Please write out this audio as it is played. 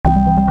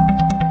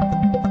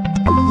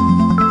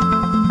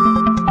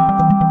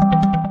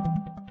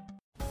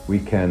We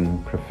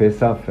can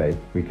profess our faith.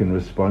 We can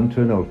respond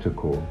to an altar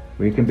call.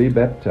 We can be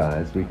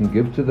baptized. We can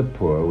give to the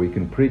poor. We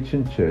can preach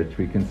in church.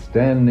 We can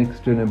stand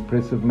next to an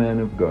impressive man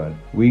of God.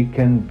 We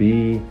can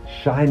be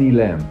shiny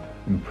lamp,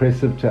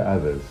 impressive to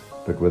others.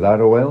 But without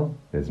oil,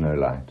 there's no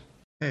light.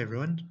 Hey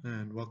everyone,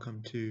 and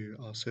welcome to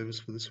our service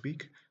for this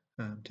week.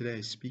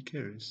 Today's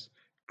speaker is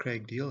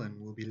Craig Deal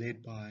and will be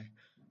led by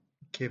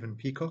Kevin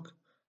Peacock.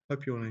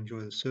 Hope you all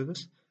enjoy the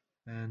service,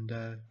 and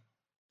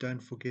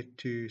don't forget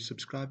to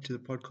subscribe to the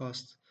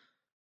podcast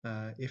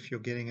if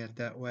you're getting it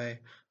that way,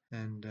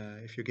 and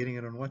if you're getting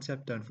it on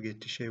WhatsApp, don't forget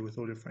to share with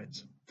all your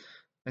friends.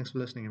 Thanks for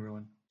listening,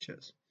 everyone.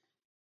 Cheers.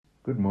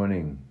 Good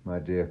morning, my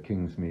dear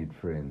Kingsmead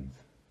friends.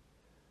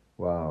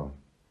 Wow,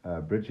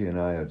 Bridgie and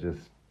I are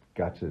just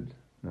gutted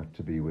not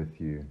to be with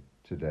you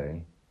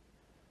today.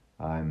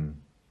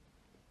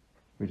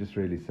 We're just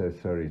really so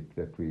sorry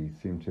that we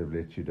seem to have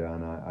let you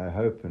down. I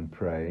hope and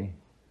pray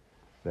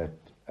that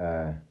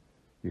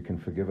you can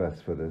forgive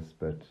us for this,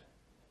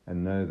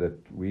 and know that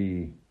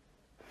we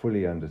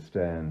fully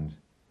understand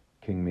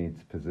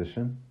Kingmead's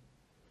position.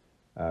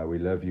 We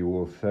love you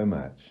all so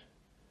much,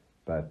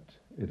 but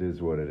it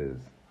is what it is.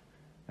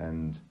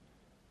 And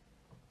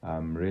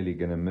I'm really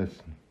going to miss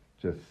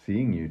just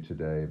seeing you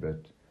today,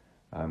 but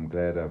I'm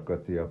glad I've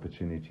got the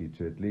opportunity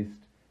to at least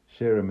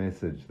share a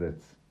message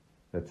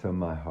that's on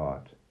my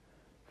heart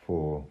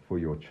for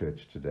your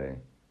church today.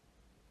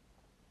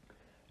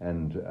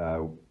 And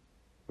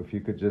if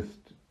you could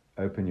just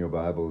open your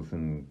Bibles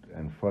and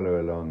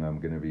follow along, I'm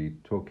going to be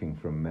talking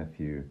from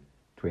Matthew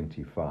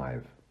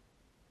 25.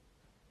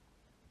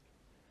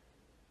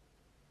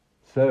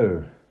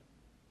 So,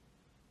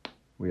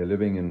 we are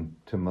living in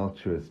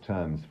tumultuous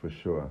times for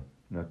sure,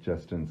 not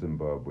just in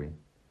Zimbabwe.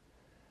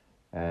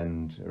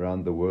 And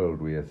around the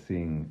world we are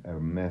seeing a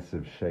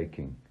massive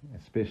shaking,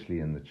 especially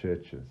in the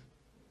churches.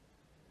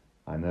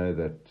 I know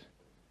that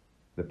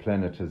the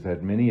planet has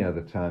had many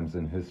other times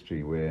in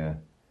history where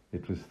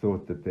it was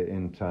thought that the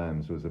end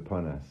times was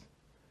upon us.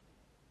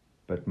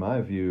 But my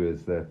view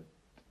is that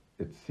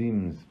it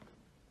seems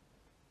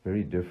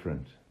very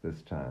different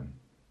this time.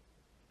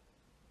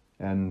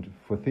 And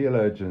for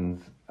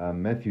theologians,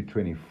 Matthew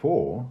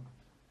 24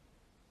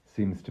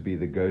 seems to be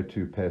the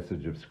go-to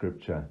passage of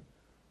Scripture,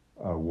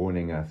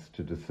 warning us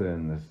to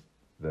discern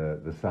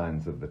the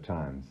signs of the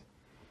times.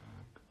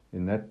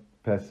 In that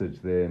passage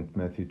there in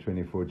Matthew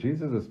 24,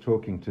 Jesus is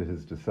talking to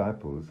his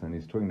disciples, and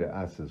he's talking to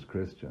us as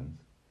Christians.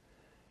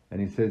 And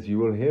he says, you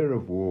will hear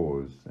of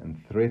wars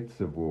and threats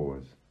of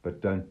wars,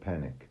 but don't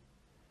panic.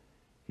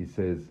 He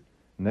says,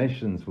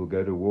 nations will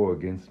go to war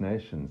against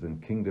nations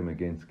and kingdom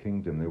against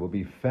kingdom. There will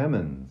be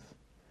famines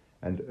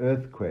and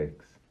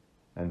earthquakes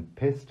and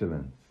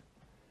pestilence.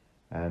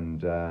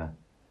 And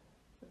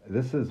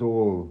this is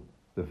all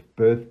the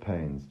birth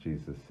pains,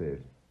 Jesus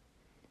said.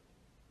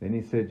 Then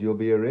he said, you'll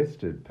be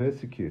arrested,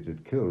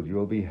 persecuted, killed. You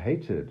will be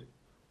hated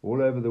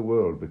all over the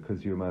world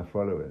because you're my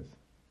followers.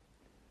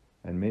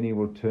 And many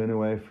will turn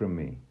away from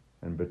me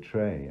and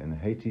betray and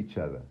hate each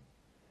other.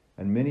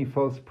 And many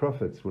false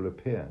prophets will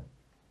appear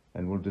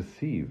and will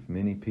deceive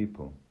many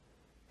people.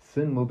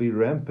 Sin will be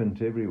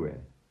rampant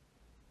everywhere,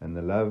 and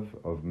the love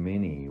of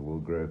many will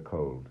grow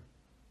cold.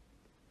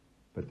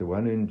 But the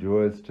one who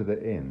endures to the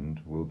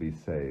end will be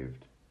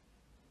saved.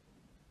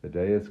 The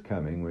day is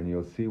coming when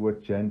you'll see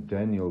what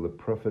Daniel the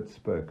prophet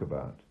spoke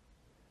about,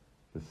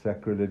 the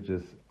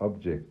sacrilegious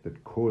object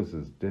that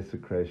causes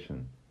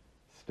desecration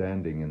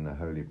standing in the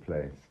holy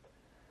place.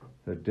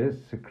 The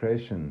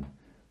desecration,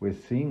 we're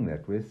seeing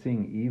that. We're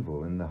seeing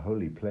evil in the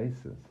holy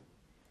places.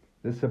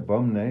 This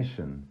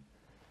abomination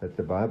that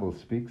the Bible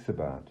speaks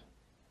about,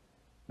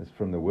 is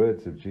from the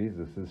words of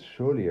Jesus, is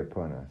surely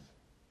upon us.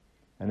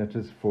 And it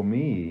is, for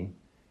me,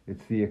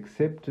 it's the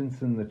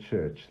acceptance in the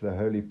church, the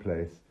holy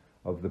place,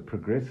 of the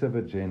progressive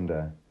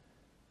agenda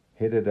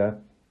headed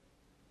up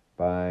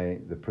by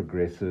the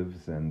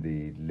progressives and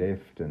the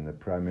left and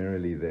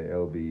primarily the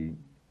LB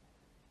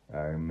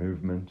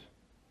movement,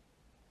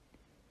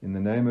 in the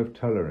name of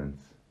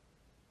tolerance.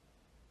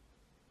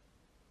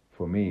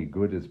 For me,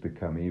 good has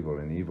become evil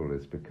and evil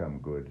has become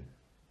good.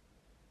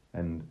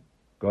 And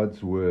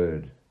God's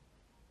word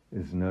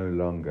is no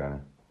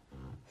longer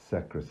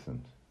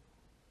sacrosanct.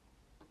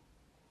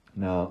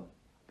 Now,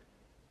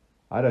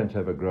 I don't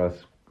have a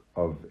grasp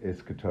of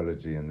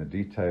eschatology and the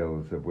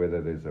details of whether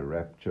there's a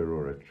rapture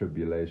or a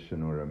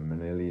tribulation or a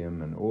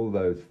millennium, and all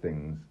those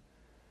things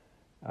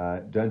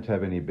don't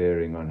have any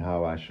bearing on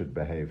how I should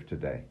behave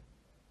today.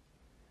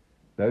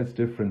 Those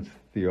different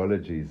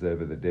theologies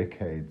over the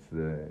decades,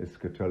 the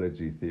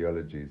eschatology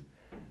theologies,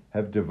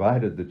 have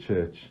divided the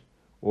church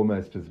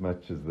almost as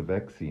much as the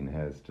vaccine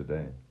has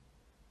today.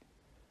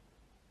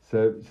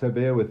 So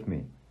bear with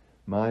me.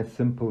 My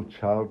simple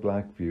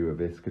childlike view of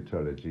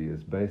eschatology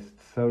is based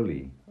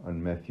solely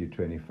on Matthew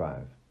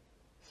 25,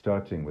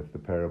 starting with the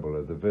parable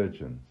of the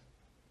virgins.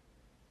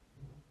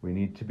 We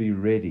need to be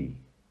ready,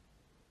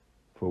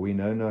 for we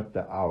know not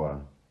the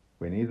hour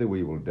when either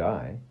we will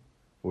die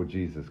or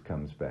Jesus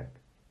comes back.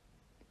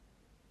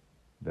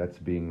 That's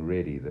being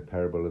ready, the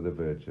parable of the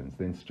virgins.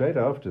 Then straight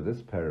after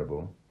this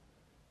parable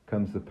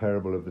comes the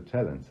parable of the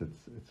talents.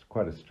 It's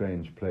quite a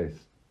strange place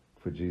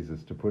for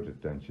Jesus to put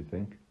it, don't you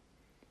think?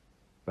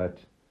 But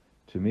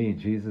to me,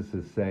 Jesus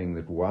is saying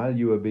that while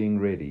you are being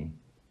ready,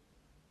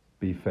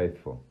 be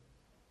faithful.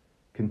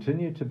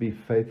 Continue to be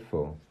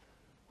faithful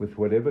with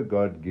whatever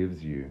God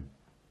gives you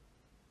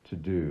to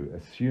do,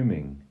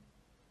 assuming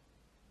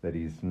that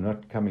he's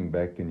not coming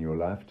back in your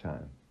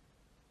lifetime,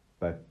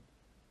 but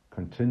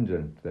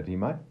contingent that he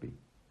might be.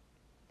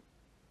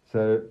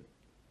 So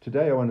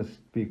today I want to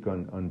speak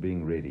on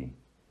being ready.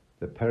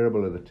 The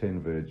parable of the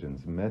 10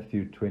 virgins,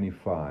 Matthew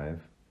 25,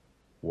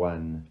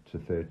 1 to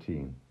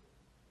 13.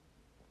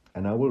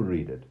 And I will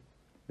read it.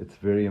 It's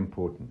very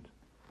important.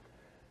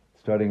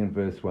 Starting in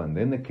verse 1.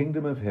 Then the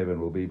kingdom of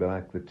heaven will be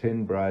like the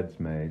 10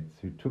 bridesmaids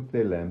who took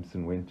their lamps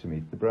and went to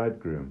meet the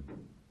bridegroom.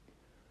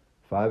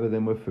 5 of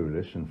them were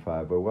foolish and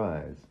 5 were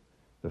wise.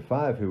 The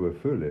 5 who were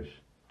foolish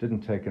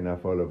didn't take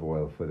enough olive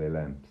oil for their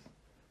lamps,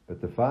 but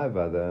the 5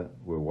 other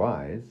were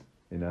wise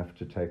enough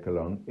to take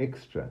along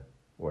extra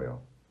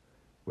oil.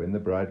 When the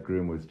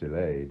bridegroom was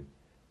delayed,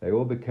 they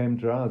all became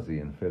drowsy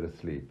and fell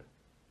asleep.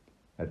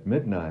 At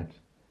midnight,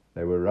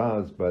 they were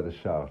roused by the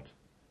shout,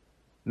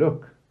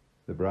 "Look,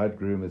 the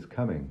bridegroom is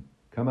coming.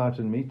 Come out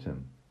and meet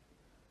him."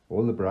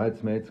 All the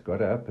bridesmaids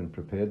got up and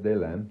prepared their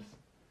lamps.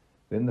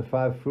 Then the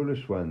 5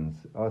 foolish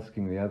ones,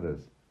 asking the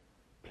others,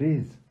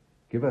 "Please,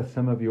 give us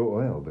some of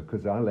your oil,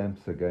 because our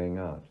lamps are going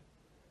out."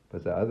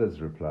 But the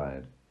others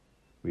replied,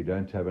 "We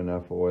don't have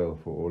enough oil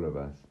for all of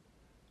us.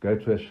 Go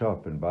to a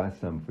shop and buy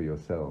some for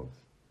yourselves."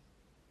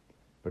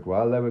 But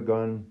while they were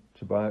gone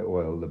to buy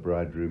oil, the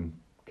bridegroom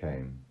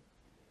came.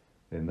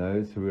 Then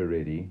those who were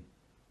ready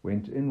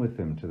went in with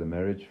him to the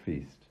marriage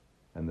feast,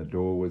 and the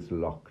door was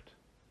locked.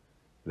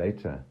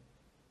 Later,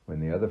 when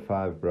the other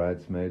 5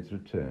 bridesmaids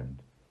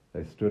returned,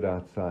 they stood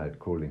outside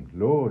calling,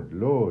 "Lord,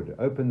 Lord,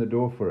 open the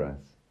door for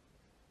us."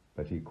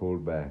 But he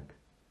called back,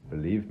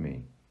 "Believe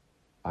me,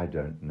 I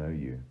don't know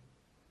you."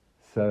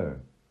 So,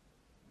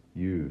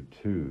 you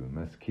too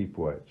must keep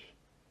watch,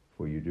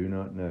 for you do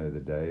not know the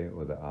day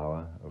or the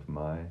hour of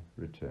my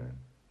return.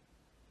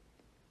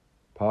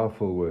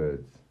 Powerful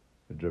words,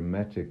 a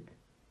dramatic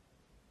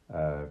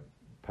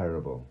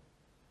parable.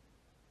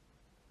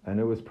 And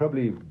it was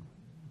probably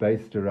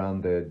based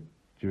around the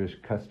Jewish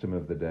custom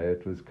of the day.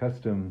 It was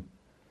custom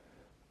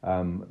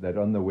that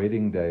on the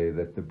wedding day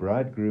that the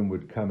bridegroom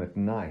would come at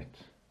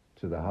night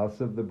to the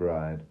house of the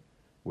bride,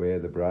 where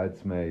the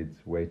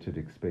bridesmaids waited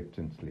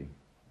expectantly.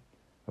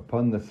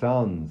 Upon the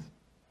sounds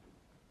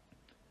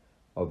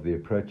of the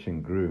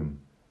approaching groom,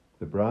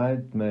 the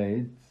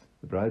bridesmaids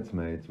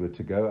were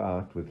to go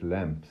out with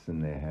lamps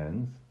in their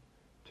hands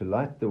to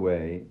light the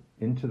way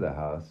into the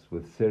house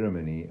with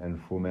ceremony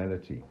and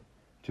formality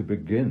to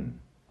begin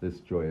this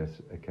joyous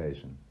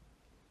occasion.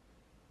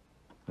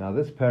 Now,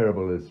 this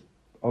parable is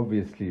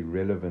obviously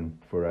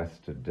relevant for us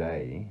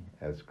today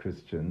as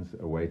Christians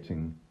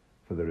awaiting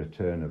for the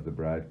return of the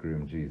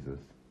bridegroom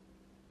Jesus,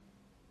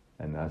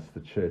 and us,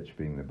 the church,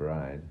 being the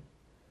bride.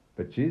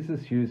 But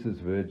Jesus uses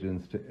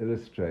virgins to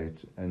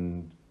illustrate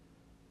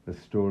the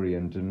story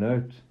and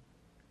denote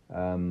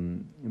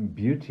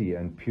beauty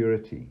and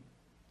purity,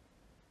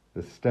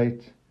 the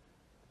state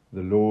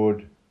the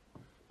Lord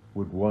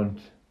would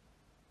want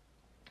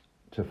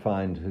to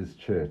find his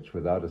church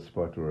without a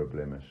spot or a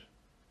blemish.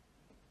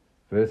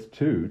 Verse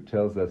 2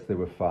 tells us there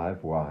were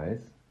 5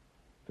 wise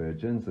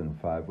virgins and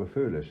 5 were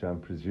foolish. I'm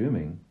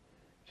presuming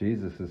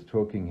Jesus is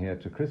talking here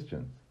to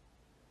Christians.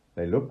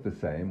 They looked the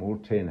same, all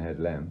 10 had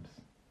lamps.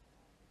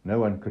 No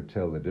one could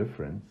tell the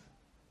difference.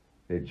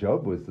 Their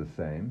job was the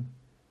same,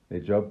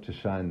 their job to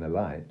shine the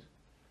light.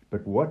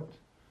 But what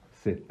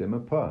set them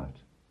apart?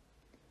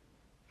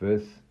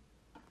 Verse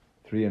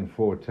 3 and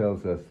 4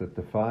 tells us that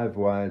the 5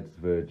 wise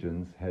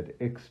virgins had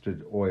extra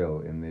oil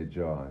in their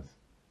jars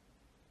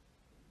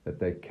that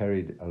they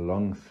carried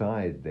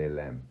alongside their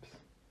lamps.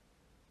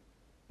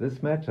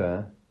 This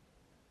matter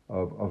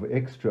of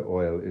extra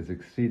oil is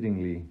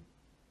exceedingly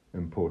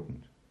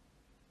important.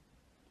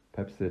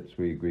 Perhaps that's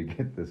where we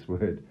get this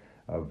word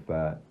of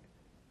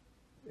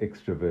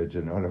extra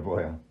virgin olive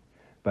oil.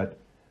 But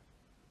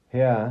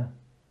here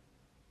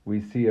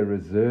we see a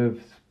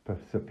reserve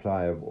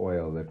supply of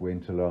oil that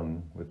went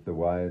along with the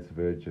wise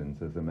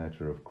virgins as a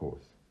matter of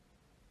course.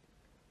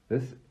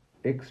 This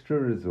extra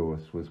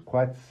resource was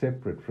quite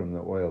separate from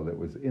the oil that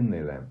was in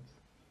their lamps.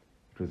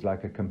 It was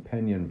like a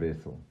companion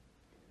vessel.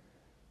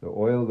 The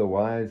oil the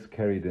wise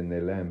carried in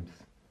their lamps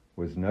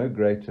was no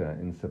greater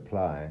in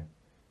supply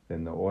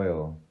than the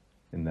oil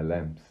in the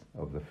lamps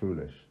of the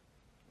foolish.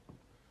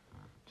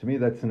 To me,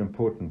 that's an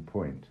important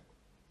point.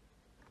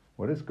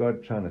 What is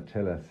God trying to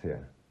tell us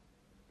here?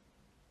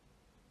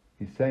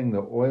 He's saying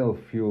the oil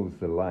fuels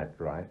the light,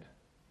 right?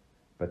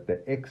 But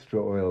the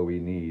extra oil we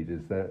need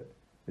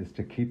is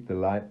to keep the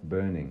light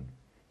burning.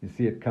 You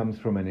see, it comes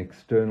from an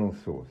external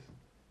source.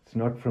 It's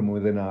not from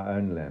within our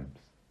own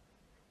lamps.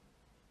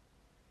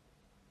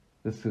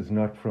 This is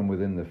not from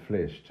within the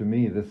flesh. To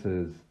me, this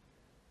is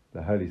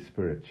the Holy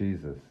Spirit,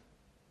 Jesus.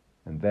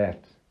 And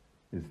that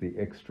is the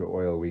extra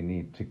oil we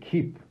need to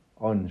keep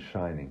on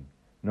shining,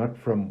 not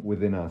from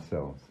within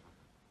ourselves.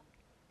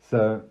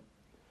 So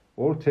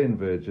all 10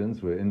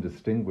 virgins were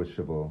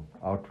indistinguishable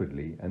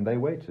outwardly, and they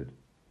waited.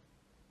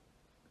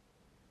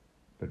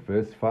 But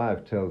verse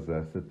 5 tells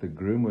us that the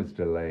groom was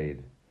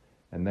delayed,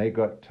 and they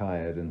got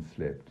tired and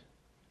slept.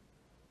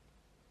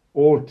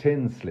 All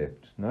 10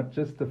 slept, not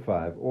just the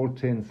 5, all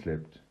 10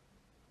 slept.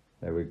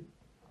 And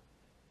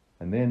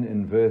then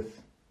in verse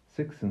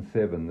 6 and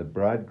 7, the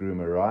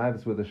bridegroom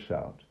arrives with a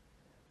shout.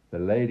 The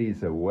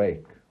ladies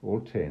awake, all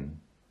 10,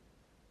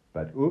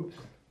 but oops,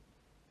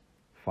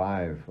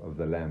 5 of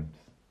the lamps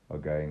are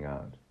going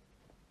out.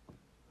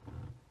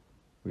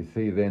 We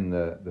see then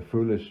the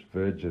foolish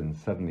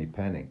virgins suddenly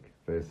panic.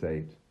 Verse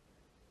 8,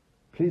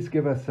 please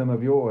give us some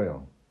of your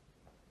oil.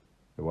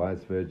 The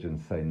wise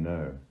virgins say,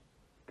 no,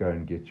 go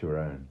and get your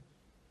own.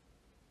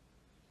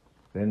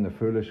 Then the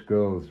foolish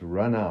girls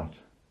run out.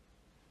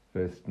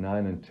 Verse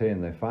 9 and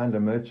 10, they find a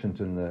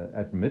merchant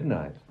at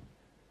midnight,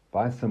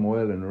 buy some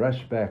oil and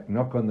rush back,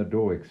 knock on the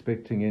door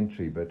expecting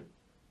entry, but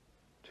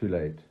too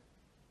late.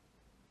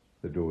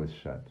 The door is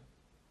shut.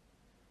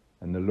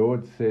 And the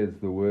Lord says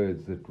the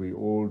words that we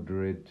all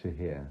dread to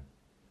hear,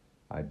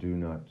 I do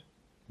not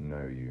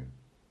know you.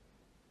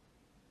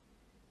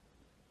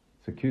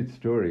 It's a cute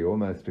story,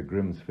 almost a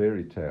Grimm's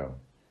fairy tale,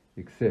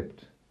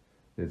 except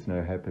there's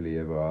no happily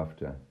ever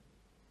after.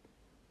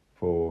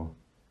 For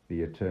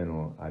the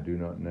eternal, I do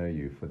not know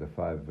you, for the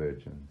 5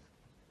 virgins.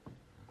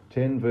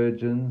 10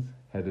 virgins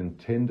had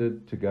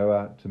intended to go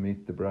out to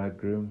meet the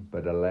bridegroom,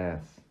 but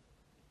alas,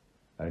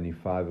 only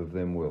 5 of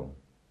them will.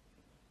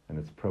 And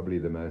it's probably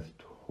the most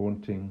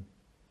haunting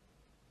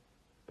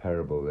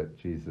parable that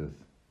Jesus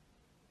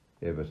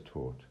ever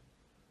taught.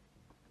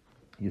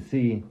 You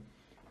see,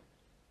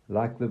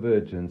 like the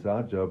virgins,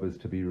 our job is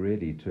to be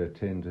ready to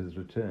attend his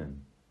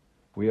return.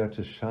 We are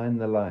to shine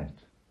the light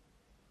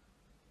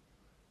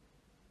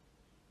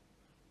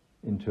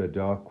into a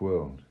dark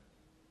world.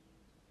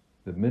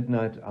 The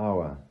midnight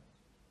hour,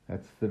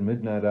 that's the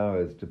midnight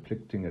hour is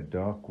depicting a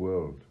dark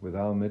world with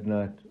our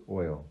midnight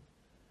oil.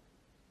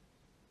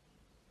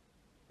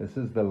 This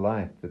is the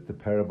light that the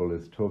parable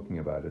is talking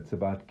about. It's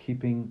about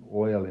keeping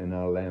oil in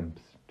our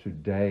lamps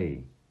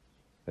today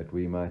that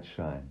we might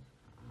shine.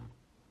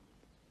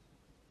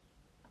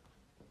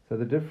 So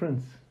the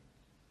difference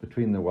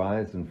between the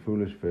wise and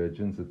foolish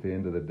virgins at the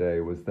end of the day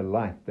was the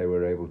light they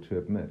were able to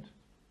emit.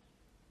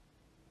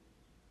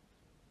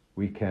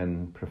 We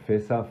can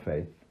profess our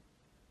faith,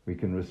 we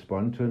can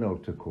respond to an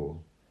altar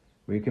call,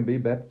 we can be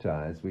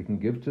baptized, we can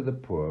give to the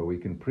poor, we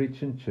can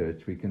preach in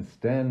church, we can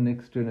stand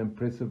next to an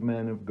impressive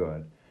man of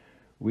God,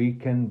 we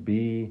can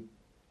be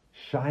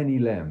shiny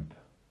lamp,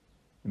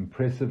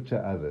 impressive to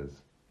others,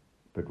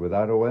 but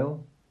without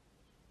oil,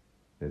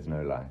 there's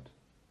no light.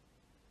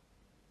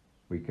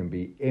 We can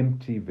be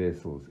empty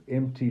vessels,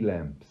 empty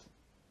lamps,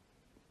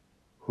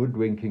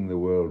 hoodwinking the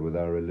world with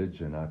our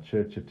religion, our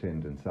church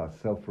attendance, our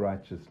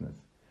self-righteousness.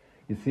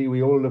 You see,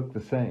 we all look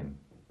the same.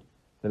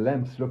 The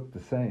lamps look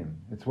the same.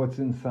 It's what's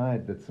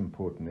inside that's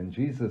important. And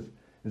Jesus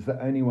is the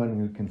only one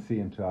who can see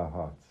into our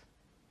hearts.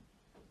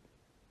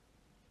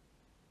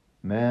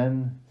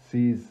 Man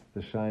sees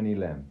the shiny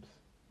lamps.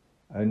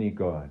 Only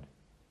God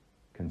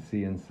can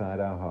see inside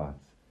our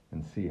hearts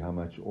and see how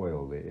much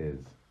oil there is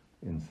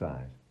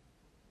inside.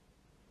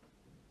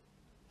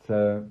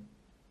 So,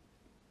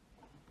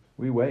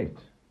 we wait.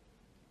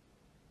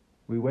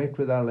 We wait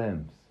with our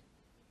lamps.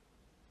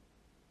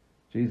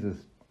 Jesus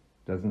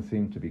doesn't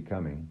seem to be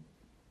coming.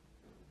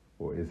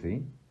 Or is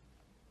he?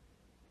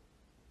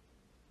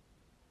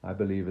 I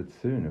believe it's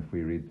soon if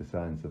we read the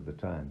signs of the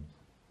times.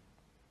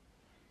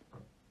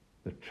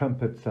 The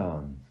trumpet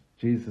sounds.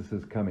 Jesus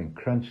is coming.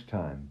 Crunch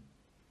time.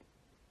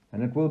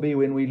 And it will be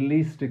when we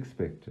least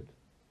expect it.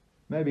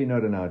 Maybe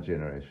not in our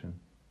generation.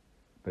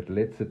 But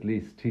let's at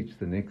least teach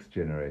the next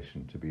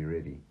generation to be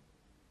ready.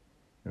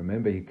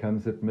 Remember, he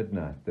comes at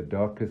midnight, the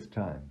darkest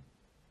time.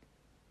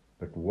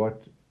 But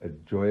what a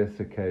joyous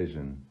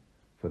occasion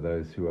for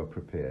those who are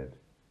prepared.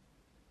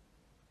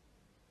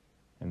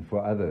 And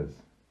for others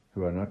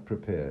who are not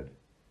prepared,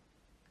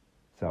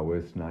 it's our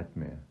worst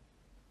nightmare.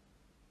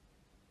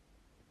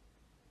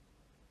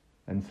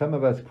 And some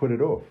of us put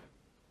it off.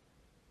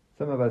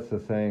 Some of us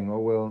are saying, oh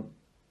well,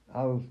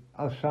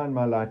 I'll shine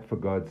my light for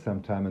God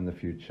sometime in the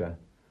future,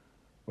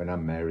 when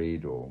I'm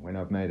married, or when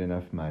I've made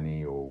enough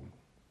money, or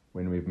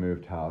when we've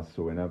moved house,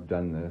 or when I've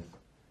done this.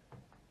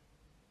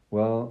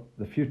 Well,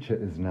 the future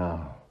is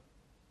now.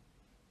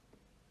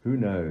 Who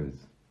knows?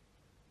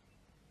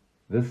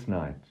 This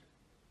night,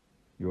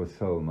 your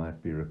soul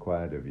might be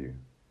required of you.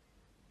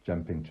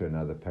 Jumping to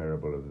another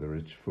parable of the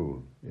rich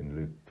fool in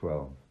Luke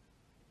 12.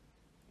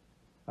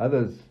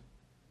 Others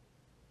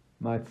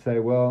might say,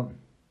 well,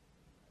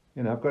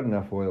 I've got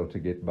enough oil to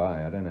get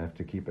by. I don't have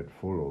to keep it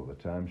full all the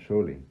time,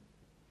 surely.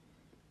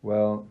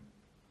 Well,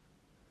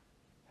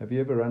 have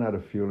you ever run out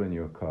of fuel in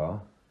your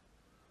car?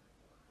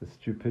 The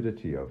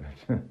stupidity of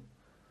it.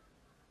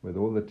 With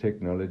all the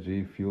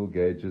technology, fuel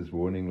gauges,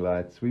 warning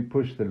lights, we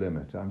push the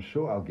limit. I'm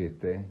sure I'll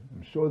get there.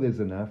 I'm sure there's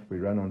enough. We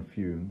run on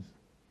fumes.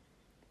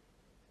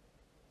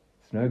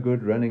 It's no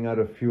good running out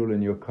of fuel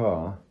in your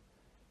car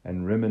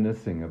and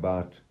reminiscing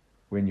about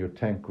when your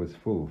tank was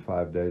full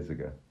 5 days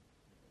ago.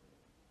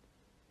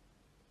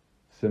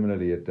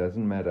 Similarly, it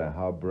doesn't matter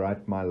how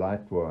bright my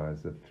light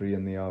was at 3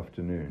 in the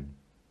afternoon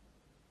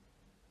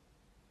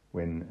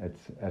when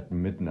it's at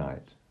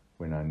midnight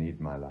when I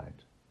need my light.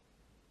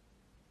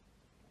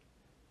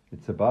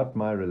 It's about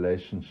my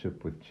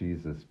relationship with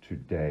Jesus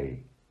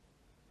today,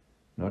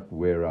 not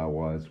where I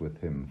was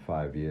with him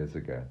 5 years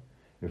ago.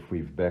 If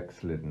we've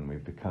backslidden,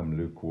 we've become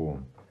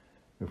lukewarm.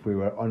 If we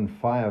were on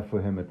fire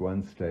for him at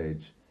one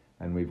stage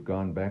and we've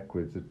gone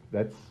backwards,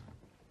 the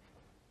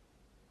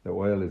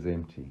oil is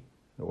empty.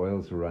 The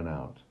oil's run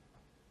out.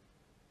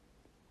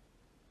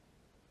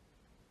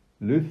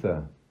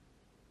 Luther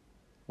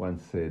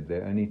once said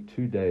there are only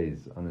 2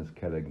 days on his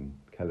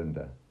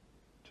calendar,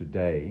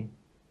 today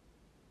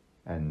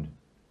and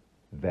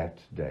that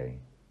day,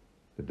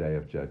 the day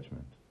of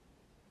judgment.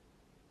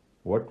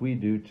 What we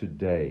do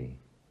today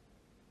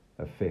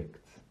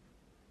affects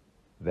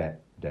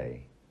that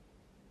day.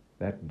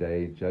 That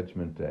day,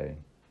 Judgment Day.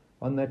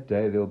 On that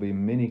day, there'll be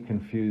many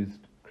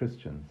confused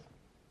Christians.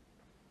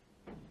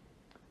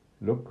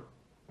 Look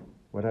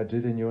what I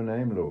did in your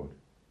name, Lord.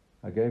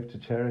 I gave to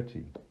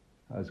charity.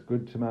 I was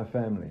good to my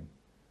family.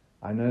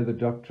 I know the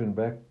doctrine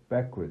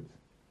backwards.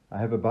 I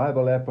have a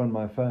Bible app on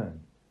my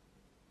phone.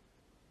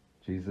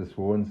 Jesus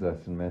warns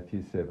us in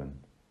Matthew 7.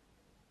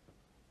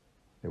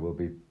 There will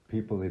be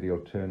people that he'll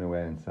turn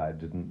away and say, I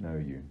didn't know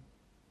you.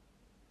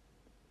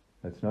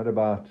 It's not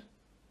about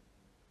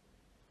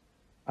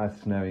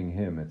us knowing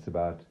him. It's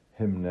about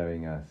him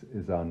knowing us.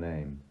 Is our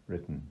name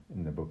written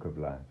in the book of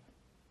life?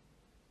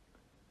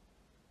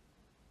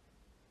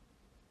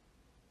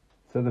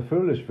 So the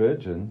foolish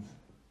virgins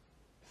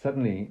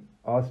suddenly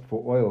asked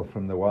for oil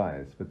from the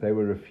wise, but they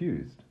were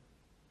refused.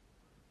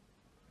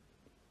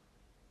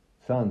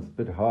 Sounds a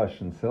bit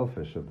harsh and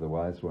selfish of the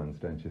wise ones,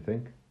 don't you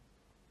think?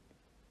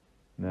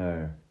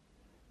 No.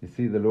 You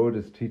see, the Lord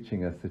is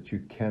teaching us that you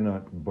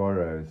cannot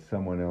borrow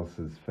someone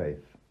else's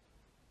faith.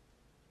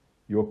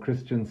 Your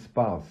Christian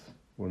spouse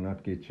will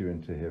not get you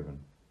into heaven.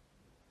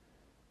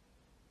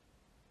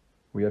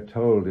 We are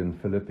told in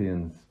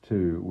Philippians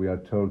 2, we are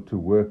told to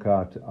work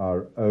out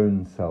our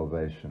own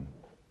salvation.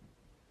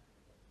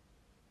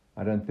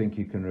 I don't think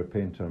you can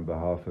repent on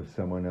behalf of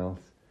someone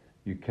else.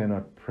 You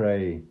cannot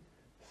pray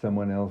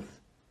someone else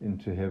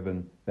into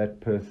heaven. That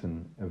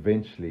person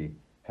eventually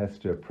has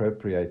to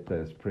appropriate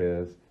those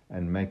prayers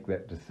and make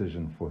that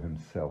decision for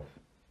himself.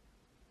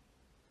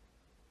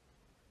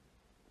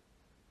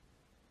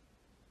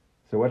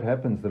 So what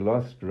happens? The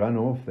lost run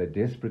off. They're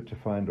desperate to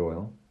find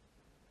oil,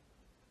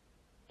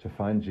 to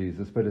find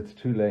Jesus, but it's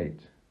too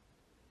late.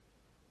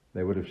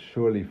 They would have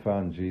surely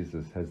found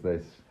Jesus had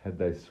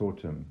they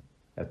sought him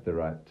at the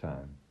right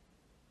time.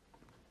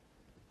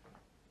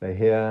 They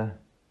hear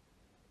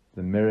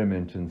the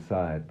merriment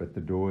inside, but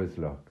the door is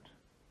locked.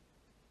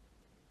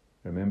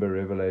 Remember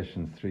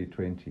Revelation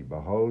 3:20,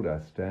 behold, I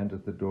stand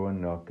at the door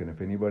and knock, and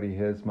if anybody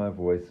hears my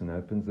voice and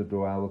opens the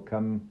door, I will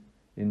come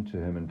into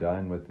him and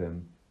dine with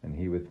him, and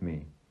he with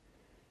me.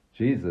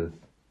 Jesus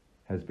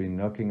has been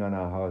knocking on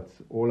our hearts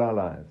all our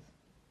lives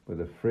with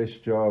a fresh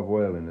jar of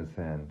oil in his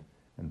hand,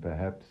 and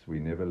perhaps we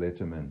never let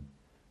him in.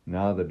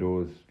 Now the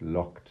door's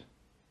locked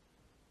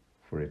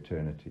for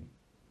eternity.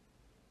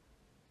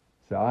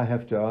 So I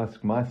have to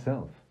ask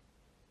myself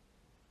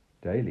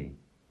daily,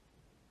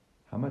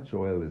 how much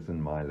oil is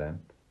in my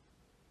lamp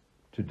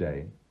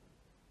today?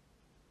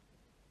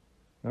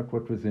 Not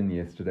what was in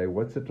yesterday.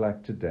 What's it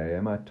like today?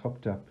 Am I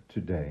topped up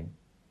today?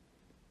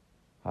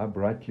 How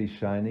brightly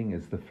shining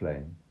is the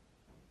flame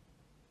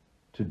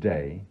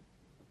today?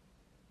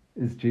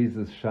 Is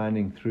Jesus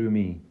shining through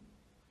me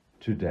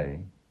today?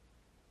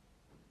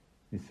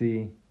 You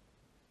see,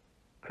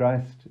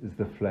 Christ is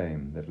the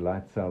flame that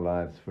lights our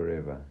lives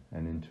forever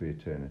and into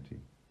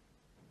eternity.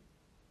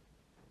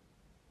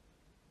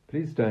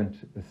 Please don't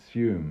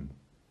assume,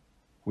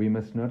 we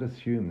must not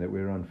assume that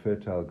we're on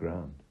fertile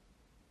ground.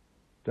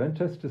 Don't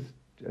just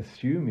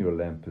assume your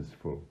lamp is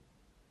full.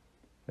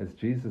 As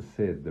Jesus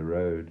said, the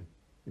road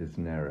is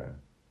narrow.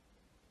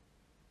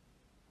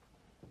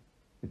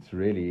 It's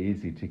really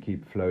easy to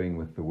keep flowing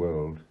with the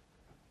world,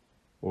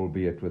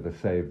 albeit with a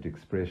saved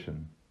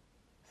expression,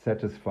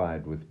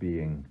 satisfied with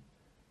being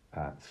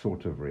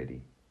sort of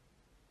ready.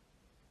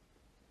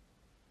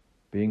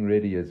 Being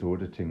ready is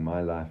auditing my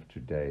life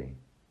today,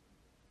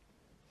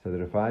 so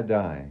that if I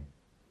die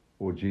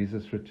or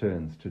Jesus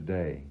returns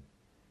today,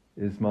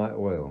 is my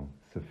oil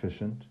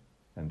sufficient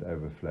and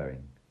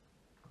overflowing?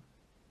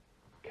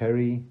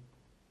 Carry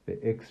the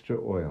extra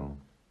oil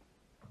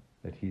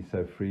that he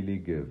so freely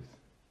gives,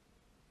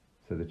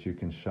 so that you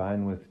can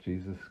shine with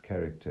Jesus'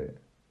 character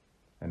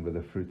and with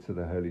the fruits of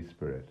the Holy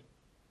Spirit.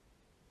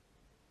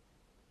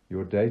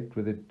 Your date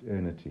with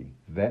eternity,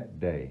 that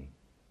day,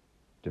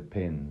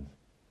 depends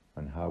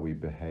on how we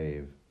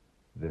behave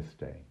this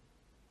day.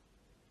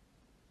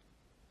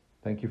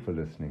 Thank you for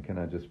listening. Can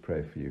I just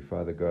pray for you?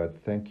 Father God,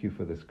 thank you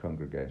for this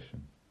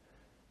congregation.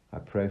 I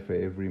pray for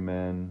every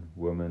man,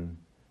 woman,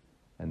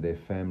 and their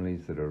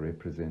families that are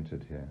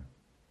represented here.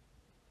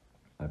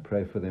 I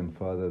pray for them,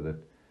 Father,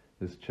 that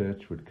this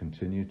church would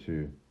continue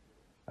to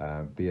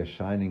be a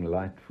shining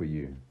light for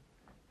you,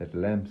 that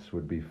lamps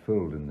would be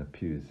filled in the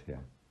pews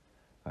here.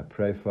 I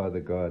pray, Father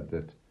God,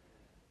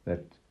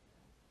 that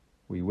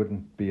we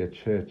wouldn't be a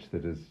church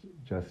that is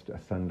just a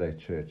Sunday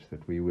church,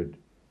 that we would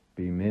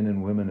be men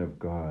and women of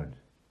God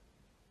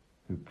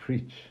who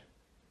preach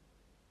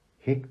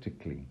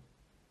hectically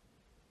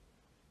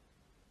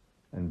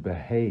and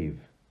behave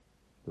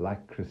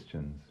like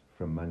Christians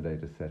from Monday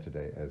to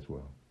Saturday as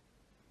well.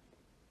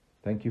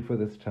 Thank you for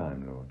this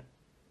time, Lord.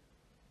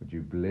 Would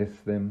you bless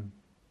them?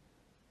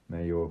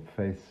 May your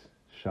face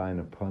shine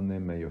upon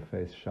them. May your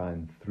face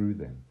shine through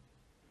them.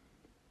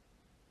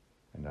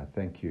 And I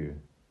thank you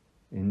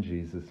in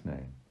Jesus'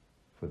 name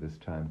for this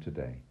time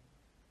today.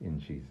 In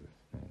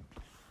Jesus' name.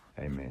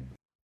 Amen.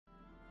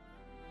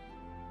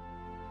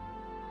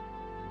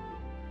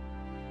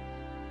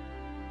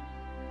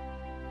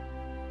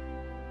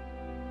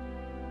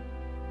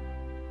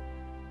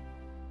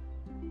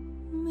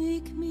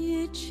 Make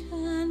me a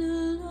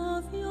channel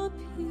of your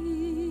peace.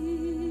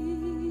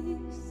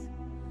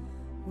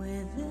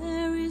 Where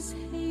there is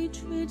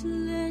hatred,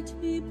 let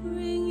me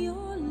bring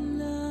your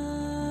love.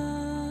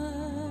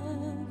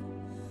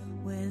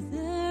 Where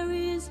there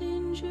is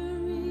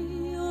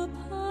injury, your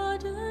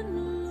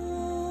pardon,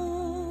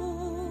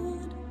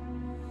 Lord.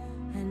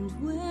 And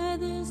where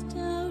there's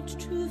doubt,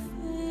 true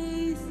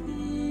faith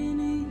in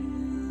you.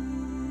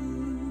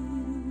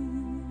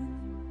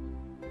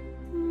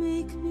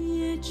 Make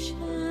me a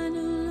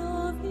channel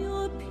of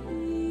your peace.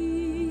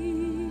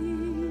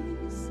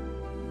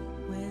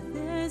 Where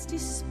there's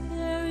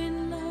despair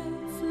in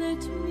life,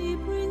 let me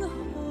bring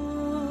hope.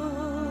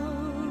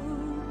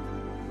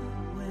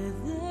 Where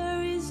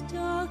there is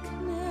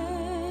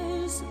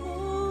darkness,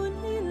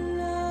 only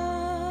light.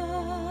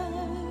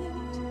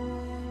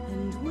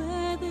 And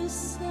where there's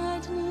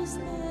sadness,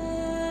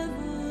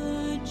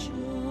 ever joy.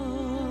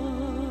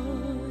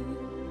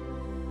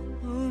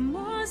 Oh,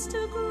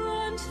 Master,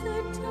 grant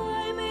that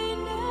I may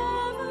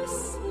never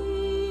seek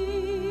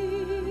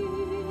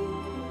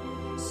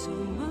so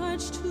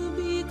much to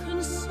be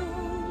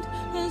consoled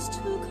as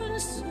to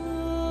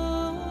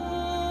console,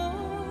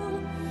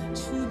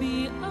 to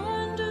be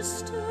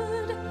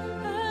understood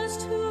as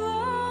to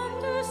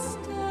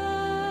understand,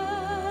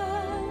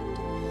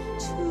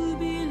 to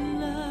be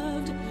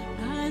loved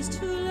as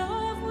to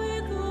love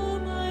with all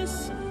my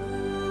soul.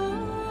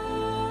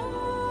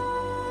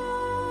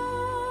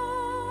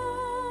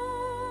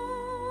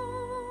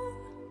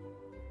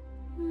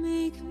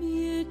 Make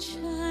me a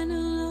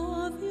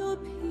channel of your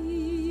peace.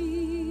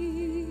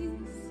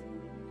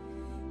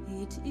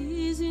 It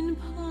is in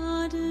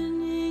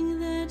pardoning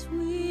that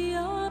we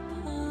are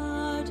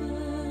pardoned,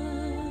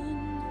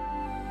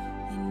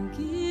 in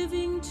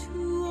giving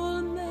to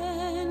all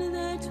men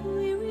that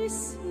we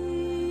receive,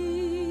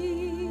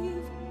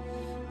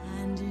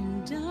 and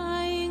in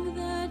dying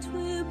that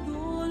we're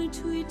born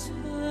to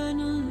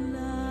eternal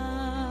life.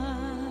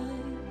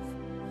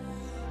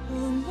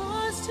 Oh,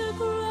 Master,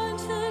 grant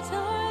that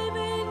I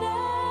may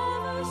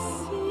never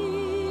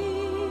seek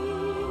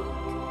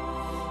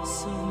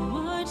so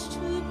much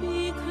to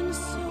be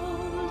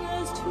consoled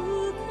as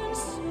to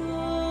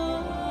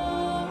console,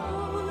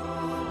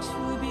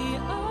 to be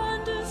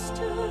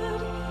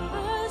understood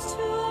as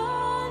to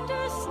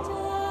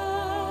understand,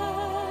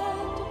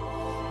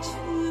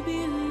 to be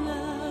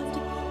loved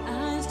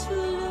as to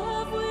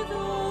love with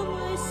all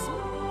my soul.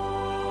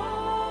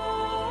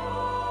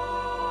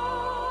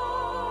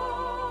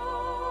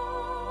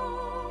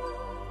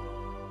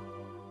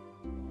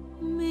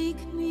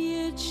 Make me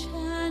a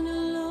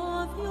channel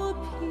of your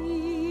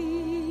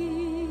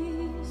peace.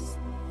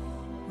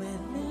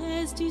 Where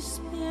there's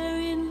despair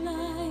in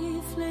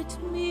life, let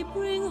me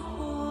bring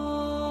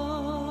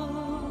hope.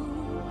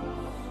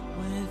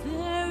 Where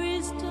there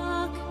is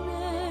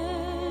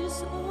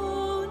darkness,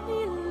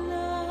 only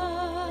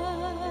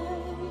light.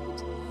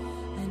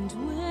 And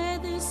where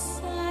there's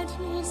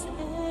sadness,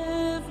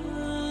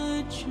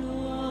 ever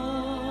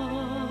joy.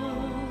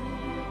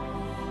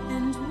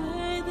 And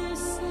where there's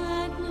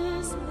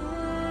sadness,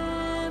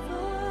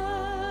 ever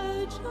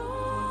joy.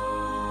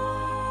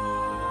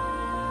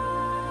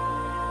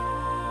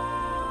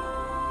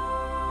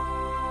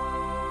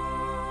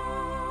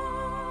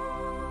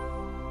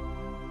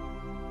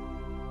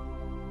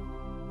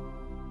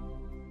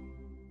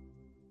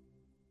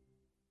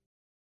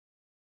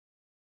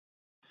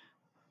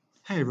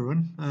 Hey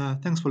everyone,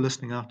 thanks for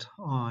listening out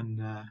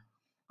on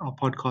our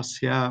podcasts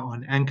here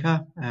on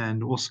Anchor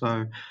and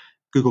also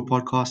Google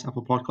Podcasts,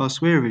 Apple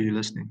Podcasts, wherever you're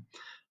listening.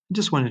 I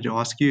just wanted to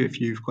ask you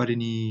if you've got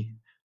any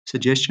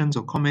suggestions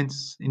or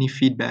comments, any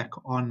feedback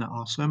on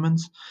our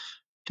sermons.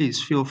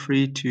 Please feel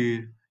free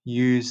to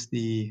use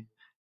the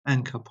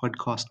Anchor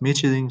podcast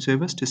messaging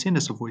service to send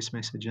us a voice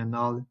message, and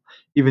I'll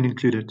even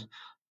include it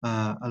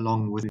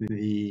along with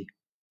the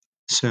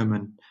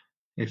sermon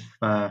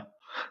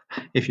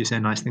if you say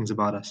nice things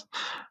about us.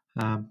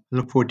 I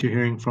look forward to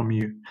hearing from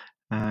you,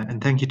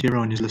 and thank you to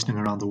everyone who's listening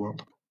around the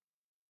world.